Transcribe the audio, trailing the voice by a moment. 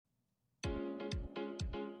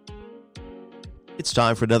It's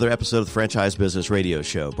time for another episode of the Franchise Business Radio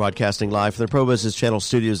Show, broadcasting live from the Pro Business Channel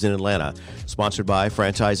studios in Atlanta, sponsored by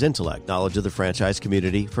Franchise Intellect, knowledge of the franchise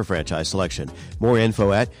community for franchise selection. More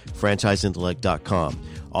info at franchiseintellect.com.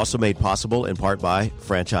 Also made possible in part by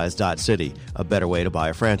franchise.city, a better way to buy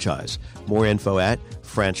a franchise. More info at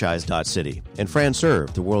franchise.city. And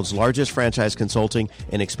FranServe, the world's largest franchise consulting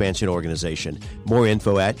and expansion organization. More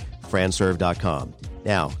info at franserve.com.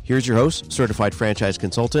 Now, here's your host, certified franchise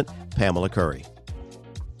consultant, Pamela Curry.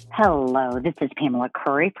 Hello, this is Pamela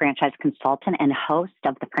Curry, franchise consultant and host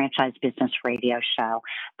of the Franchise Business Radio Show.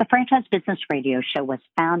 The Franchise Business Radio Show was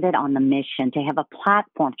founded on the mission to have a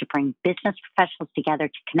platform to bring business professionals together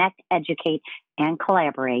to connect, educate, and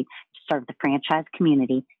collaborate to serve the franchise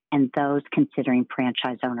community and those considering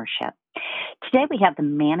franchise ownership. Today, we have the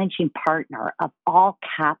managing partner of All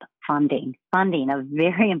Cap Funding. Funding, a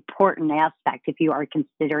very important aspect if you are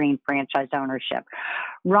considering franchise ownership.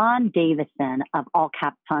 Ron Davison of All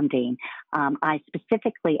Cap Funding, I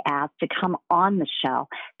specifically asked to come on the show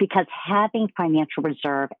because having financial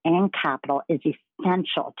reserve and capital is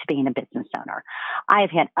essential to being a business owner. I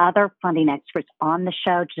have had other funding experts on the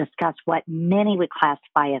show to discuss what many would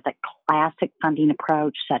classify as a classic funding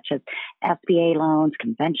approach, such as SBA loans,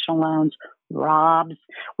 conventional loans, ROBS,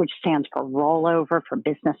 which stands for rollover for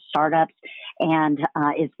business startups, and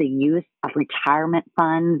is the use of retirement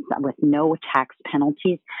funds with no tax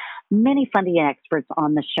penalties. Many funding experts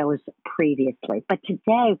on the show previously, but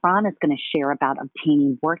today Ron is going to share about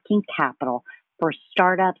obtaining working capital for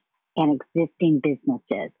startups and existing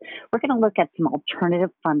businesses. We're going to look at some alternative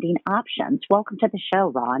funding options. Welcome to the show,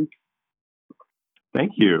 Ron.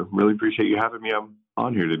 Thank you. Really appreciate you having me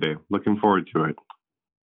on here today. Looking forward to it.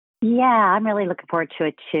 Yeah, I'm really looking forward to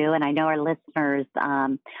it too. And I know our listeners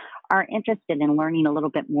are interested in learning a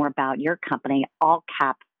little bit more about your company, All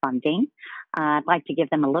Cap Funding. I'd like to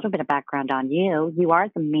give them a little bit of background on you. You are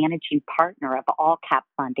the managing partner of All Cap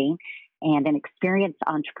Funding and an experienced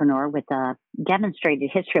entrepreneur with a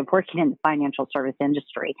demonstrated history of working in the financial service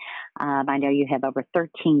industry. I know you have over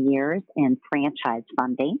 13 years in franchise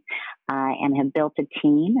funding and have built a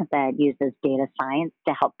team that uses data science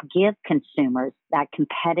to help give consumers that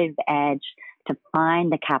competitive edge to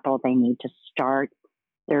find the capital they need to start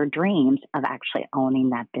their dreams of actually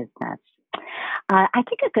owning that business. I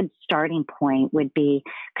think a good starting point would be,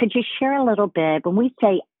 could you share a little bit, when we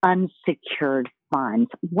say unsecured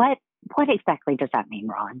funds, what exactly does that mean,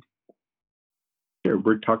 Ron? Sure.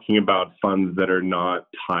 We're talking about funds that are not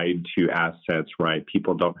tied to assets, right?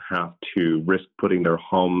 People don't have to risk putting their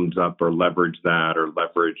homes up or leverage that or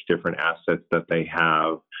leverage different assets that they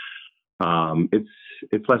have.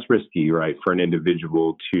 It's less risky, right, for an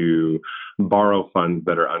individual to borrow funds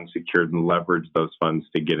that are unsecured and leverage those funds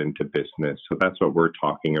to get into business. So that's what we're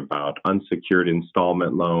talking about. Unsecured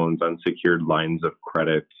installment loans, unsecured lines of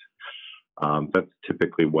credit. That's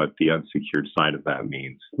typically what the unsecured side of that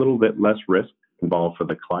means. A little bit less risk involved for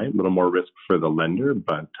the client, a little more risk for the lender,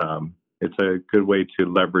 but it's a good way to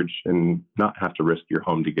leverage and not have to risk your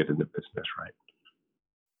home to get into business, right?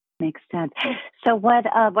 Makes sense. So what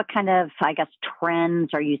kind of,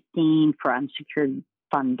 trends are you seeing for unsecured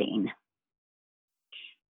funding?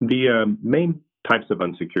 The main types of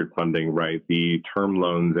unsecured funding, right? The term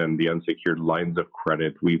loans and the unsecured lines of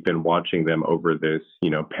credit. We've been watching them over this,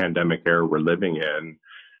 pandemic era we're living in.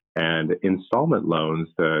 And installment loans,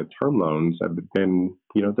 the term loans have been,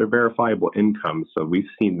 they're verifiable income. So we've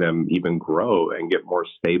seen them even grow and get more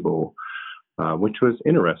stable, which was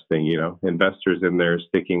interesting. Investors in there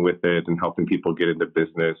sticking with it and helping people get into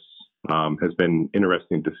business has been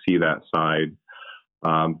interesting to see that side.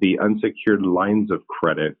 The unsecured lines of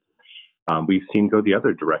credit, we've seen go the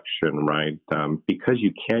other direction, right? Because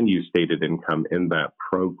you can use stated income in that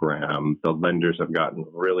program, the lenders have gotten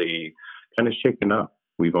really kind of shaken up.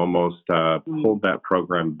 We've almost pulled that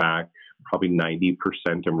program back probably 90%,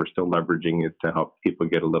 and we're still leveraging it to help people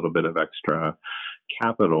get a little bit of extra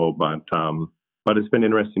capital. But it's been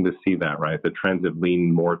interesting to see that, right? The trends have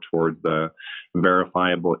leaned more towards the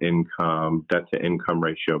verifiable income, debt to income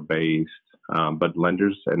ratio based, but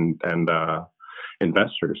lenders and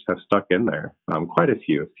investors have stuck in there. Quite a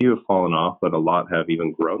few. A few have fallen off, but a lot have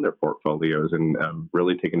even grown their portfolios and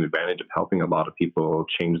really taken advantage of helping a lot of people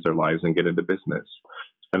change their lives and get into business.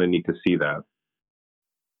 It's kind of neat to see that.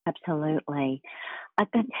 Absolutely.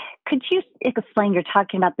 Could you explain, you're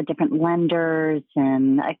talking about the different lenders,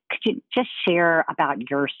 and could you just share about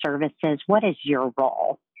your services? What is your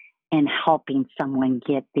role in helping someone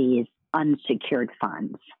get these unsecured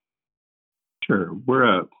funds? Sure.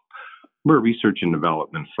 We're a research and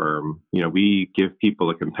development firm. We give people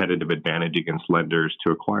a competitive advantage against lenders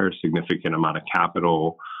to acquire a significant amount of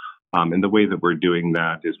capital And the way that we're doing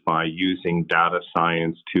that is by using data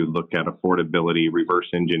science to look at affordability, reverse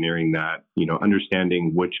engineering that,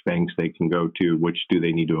 understanding which banks they can go to, which do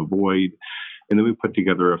they need to avoid. And then we put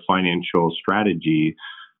together a financial strategy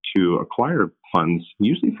to acquire funds,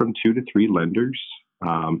 usually from 2 to 3 lenders,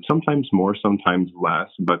 sometimes more, sometimes less,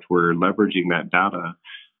 but we're leveraging that data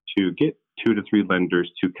to get 2 to 3 lenders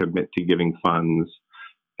to commit to giving funds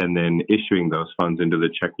and then issuing those funds into the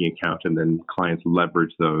checking account, and then clients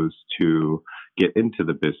leverage those to get into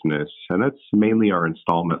the business. And that's mainly our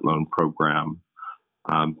installment loan program.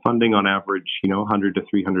 Funding on average, 100 to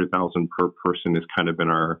 300,000 per person has kind of been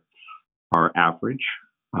our average.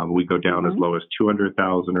 We go down as low as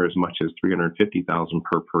 200,000 or as much as 350,000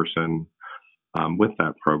 per person with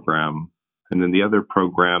that program. And then the other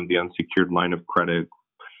program, the unsecured line of credit,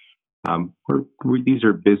 these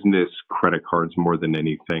are business credit cards more than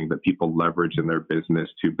anything that people leverage in their business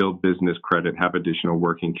to build business credit, have additional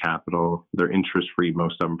working capital. They're interest-free,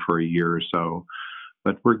 most of them, for a year or so.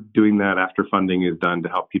 But we're doing that after funding is done to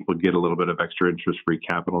help people get a little bit of extra interest-free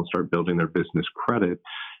capital and start building their business credit.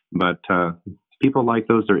 But people like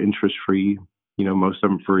those. They're interest-free, most of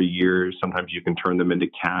them for a year. Sometimes you can turn them into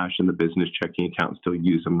cash in the business checking account and still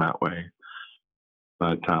use them that way.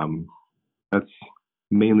 But that's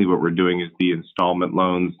mainly what we're doing, is the installment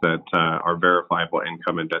loans that are verifiable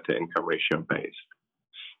income and debt to income ratio based.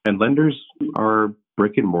 And lenders are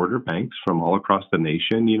brick and mortar banks from all across the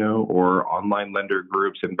nation, or online lender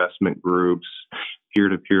groups, investment groups,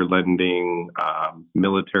 peer-to-peer lending,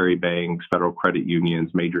 military banks, federal credit unions,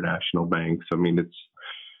 major national banks. I mean, it's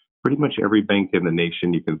pretty much every bank in the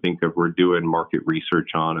nation you can think of. We're doing market research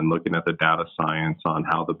on and looking at the data science on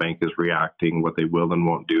how the bank is reacting, what they will and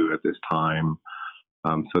won't do at this time.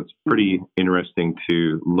 So it's pretty interesting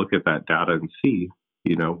to look at that data and see,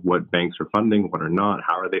 what banks are funding, what are not,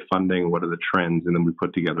 how are they funding, what are the trends, and then we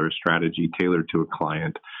put together a strategy tailored to a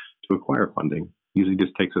client to acquire funding. Usually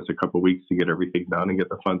just takes us a couple of weeks to get everything done and get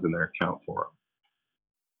the funds in their account for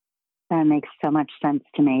them. That makes so much sense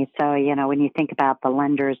to me. So, when you think about the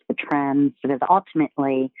lenders, the trends, because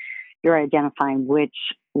ultimately you're identifying which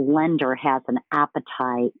lender has an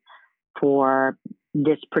appetite for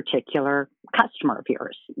this particular customer of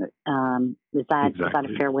yours. Is that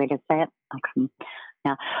a fair way to say it? Okay.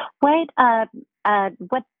 Yeah.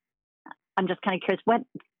 What I'm just kind of curious, what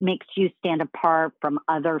makes you stand apart from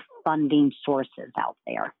other funding sources out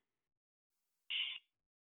there?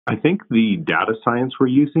 I think the data science we're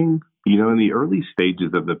using, in the early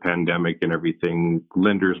stages of the pandemic and everything,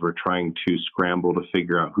 lenders were trying to scramble to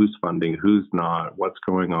figure out who's funding, who's not, what's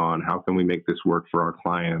going on, how can we make this work for our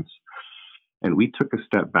clients? And we took a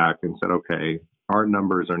step back and said, okay, our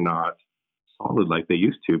numbers are not solid like they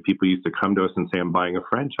used to. People used to come to us and say, I'm buying a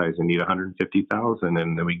franchise and need 150,000,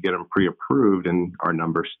 and then we get them pre-approved and our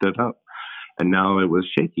numbers stood up. And now it was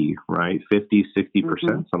shaky, right? 50,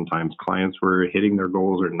 60% sometimes clients were hitting their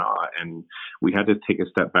goals or not. And we had to take a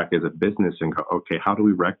step back as a business and go, okay, how do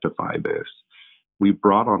we rectify this? We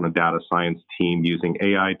brought on a data science team using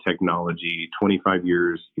AI technology, 25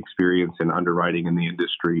 years experience in underwriting in the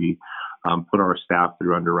industry, put our staff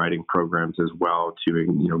through underwriting programs as well to,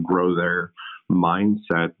 grow their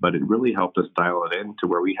mindset. But it really helped us dial it in to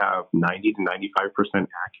where we have 90 to 95%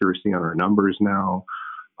 accuracy on our numbers now.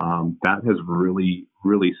 That has really,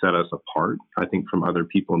 really set us apart, I think, from other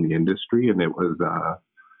people in the industry. And it was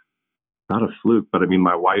not a fluke, but I mean,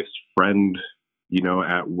 my wife's friend,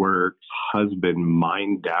 at work, husband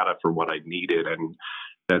mined data for what I needed. And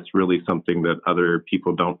that's really something that other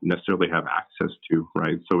people don't necessarily have access to,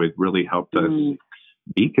 right? So it really helped us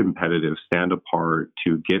be competitive, stand apart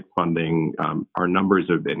to get funding. Our numbers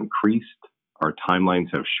have increased. Our timelines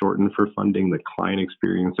have shortened for funding. The client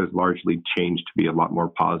experience has largely changed to be a lot more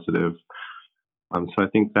positive. So I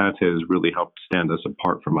think that has really helped stand us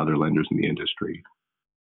apart from other lenders in the industry.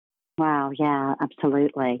 Wow. Yeah,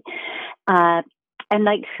 absolutely. And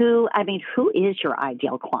who is your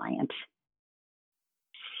ideal client?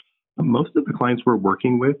 Most of the clients we're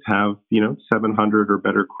working with have, 700 or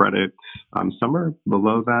better credit. Some are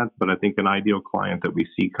below that, but I think an ideal client that we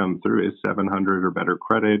see come through is 700 or better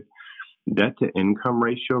credit. Debt to income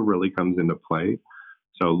ratio really comes into play.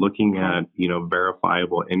 So looking at,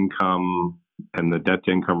 verifiable income, and the debt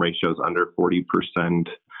to income ratio is under 40%.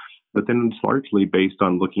 But then it's largely based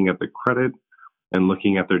on looking at the credit and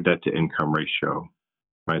looking at their debt to income ratio.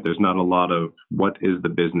 Right? There's not a lot of what is the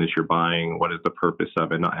business you're buying, what is the purpose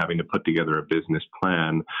of it, not having to put together a business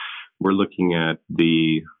plan. We're looking at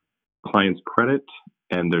the client's credit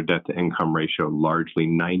and their debt to income ratio. Largely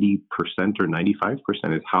 90% or 95%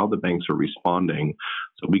 is how the banks are responding.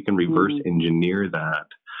 So we can reverse engineer that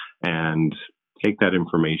and take that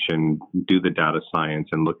information, do the data science,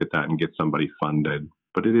 and look at that and get somebody funded.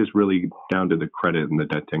 But it is really down to the credit and the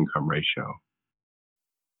debt to income ratio.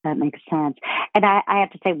 That makes sense. And I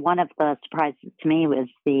have to say, one of the surprises to me was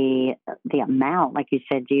the amount. Like you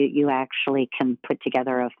said, you actually can put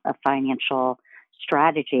together a financial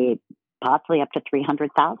strategy, possibly up to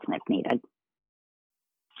 $300,000 if needed.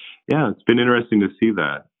 Yeah, it's been interesting to see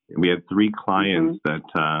that. We had 3 clients that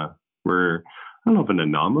were, I don't know if an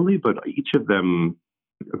anomaly, but each of them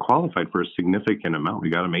qualified for a significant amount. We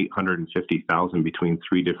got them $850,000 between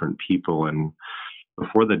 3 different people, and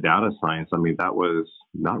before the data science, I mean, that was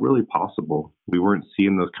not really possible. We weren't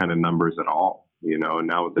seeing those kind of numbers at all, and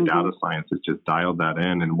now with the data science, it's just dialed that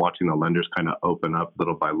in, and watching the lenders kind of open up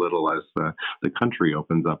little by little as the country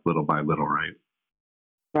opens up little by little, right?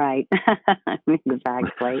 Right.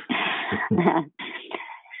 Exactly.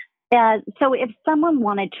 So if someone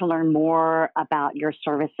wanted to learn more about your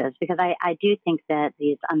services, because I do think that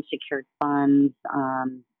these unsecured funds,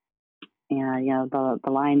 the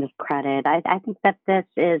line of credit, I think that this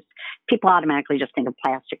is, people automatically just think of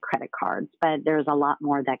plastic credit cards, but there's a lot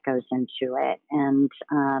more that goes into it. And,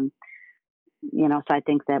 so I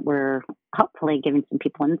think that we're hopefully giving some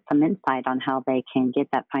people some insight on how they can get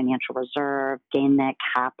that financial reserve, gain that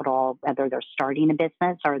capital, whether they're starting a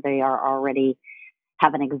business or they are already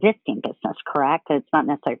have an existing business, correct? It's not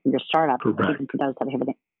necessarily for your startup, but even for those that have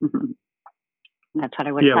it. That's what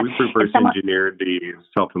I would say. Yeah, we've reverse engineered the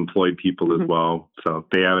self-employed people as well. So if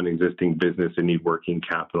they have an existing business and need working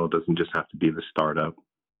capital, it doesn't just have to be the startup.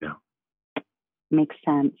 Yeah. Makes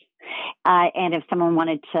sense. And if someone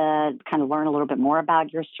wanted to kind of learn a little bit more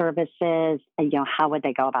about your services, how would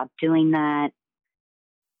they go about doing that?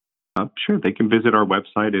 Sure. They can visit our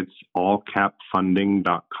website. It's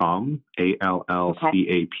allcapfunding.com,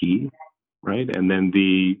 ALLCAP, right? And then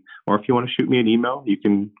or if you want to shoot me an email, you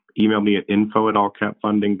can email me at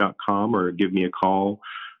info@allcapfunding.com or give me a call.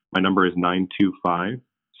 My number is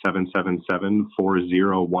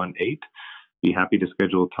 925-777-4018. Be happy to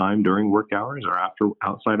schedule a time during work hours or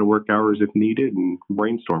outside of work hours if needed and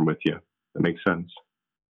brainstorm with you. That makes sense.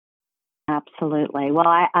 Absolutely. Well,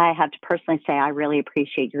 I have to personally say I really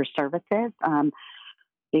appreciate your services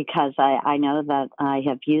because I know that I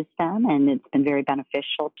have used them and it's been very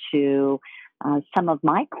beneficial to some of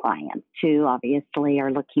my clients who obviously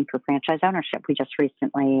are looking for franchise ownership. We just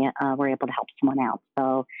recently were able to help someone out.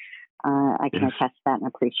 So I can attest to that and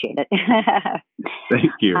appreciate it.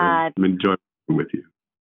 Thank you. I'm enjoying working with you.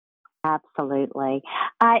 Absolutely.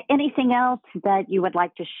 Anything else that you would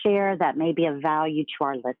like to share that may be of value to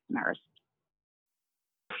our listeners?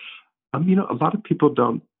 A lot of people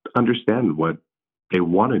don't understand what they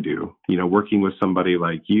want to do. Working with somebody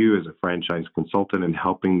like you as a franchise consultant and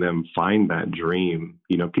helping them find that dream,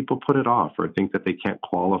 people put it off or think that they can't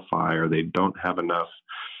qualify or they don't have enough,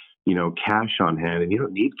 cash on hand. And you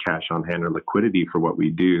don't need cash on hand or liquidity for what we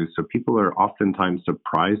do. So people are oftentimes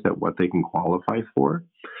surprised at what they can qualify for.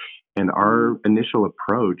 And our initial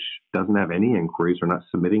approach doesn't have any inquiries. We're not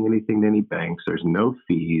submitting anything to any banks. There's no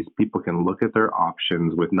fees. People can look at their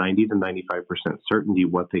options with 90 to 95% certainty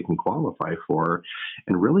what they can qualify for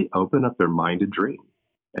and really open up their mind to dream.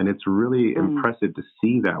 And it's really impressive to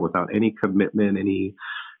see that without any commitment,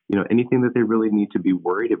 anything that they really need to be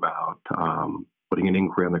worried about, putting an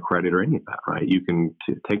inquiry on the credit or any of that, right? You can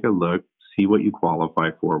take a look, see what you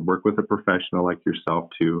qualify for, work with a professional like yourself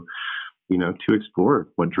to explore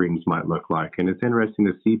what dreams might look like. And it's interesting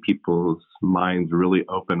to see people's minds really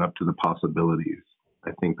open up to the possibilities.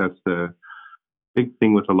 I think that's the big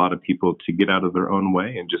thing with a lot of people, to get out of their own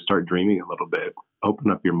way and just start dreaming a little bit. Open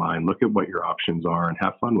up your mind, look at what your options are, and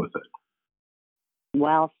have fun with it.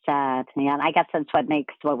 Well said. And I guess that's what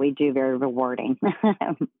makes what we do very rewarding.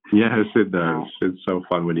 Yes, it does. It's so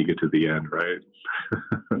fun when you get to the end, right?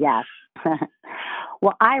 Yes.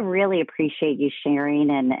 Well, I really appreciate you sharing,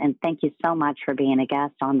 and thank you so much for being a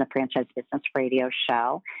guest on the Franchise Business Radio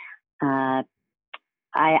Show. I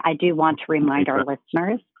do want to remind our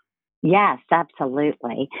listeners. Yes,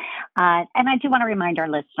 absolutely. And I do want to remind our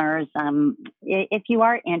listeners, if you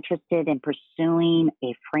are interested in pursuing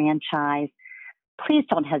a franchise, please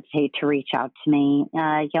don't hesitate to reach out to me.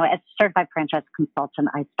 As a certified franchise consultant,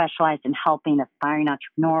 I specialize in helping aspiring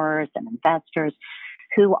entrepreneurs and investors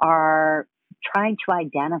who are trying to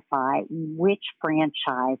identify which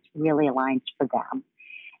franchise really aligns for them.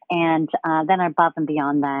 And then above and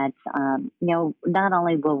beyond that, not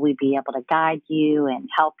only will we be able to guide you and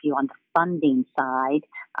help you on the funding side,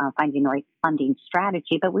 finding the right funding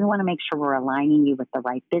strategy, but we want to make sure we're aligning you with the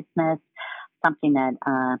right business, something that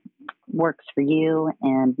works for you,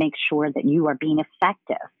 and make sure that you are being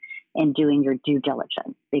effective in doing your due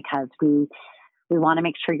diligence, because we We want to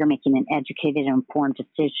make sure you're making an educated and informed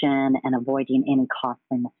decision and avoiding any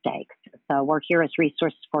costly mistakes. So we're here as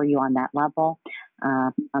resources for you on that level.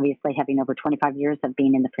 Obviously, having over 25 years of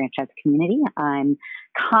being in the franchise community, I'm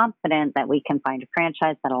confident that we can find a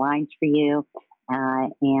franchise that aligns for you.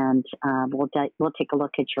 And we'll take a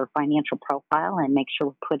look at your financial profile and make sure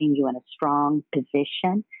we're putting you in a strong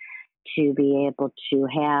position to be able to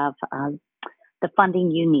have the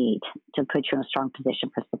funding you need to put you in a strong position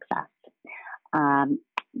for success.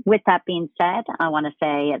 With that being said, I want to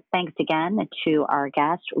say thanks again to our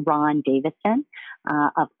guest, Ron Davison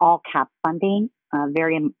of All Cap Funding.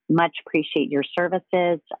 Very much appreciate your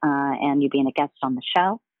services and you being a guest on the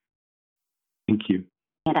show. Thank you.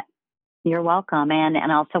 You're welcome. And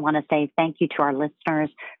I also want to say thank you to our listeners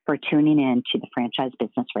for tuning in to the Franchise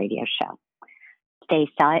Business Radio Show. Stay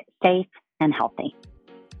safe and healthy.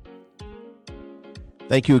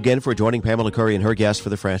 Thank you again for joining Pamela Curry and her guests for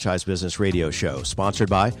the Franchise Business Radio Show, sponsored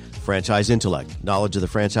by Franchise Intellect, knowledge of the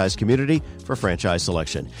franchise community for franchise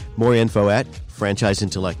selection. More info at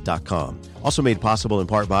franchiseintellect.com. Also made possible in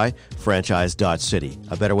part by franchise.city,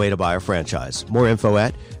 a better way to buy a franchise. More info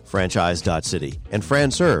at franchise.city. And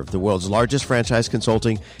FranServe, the world's largest franchise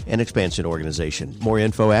consulting and expansion organization. More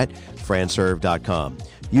info at franserve.com.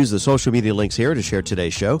 Use the social media links here to share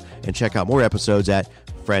today's show and check out more episodes at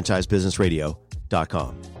franchisebusinessradio.com.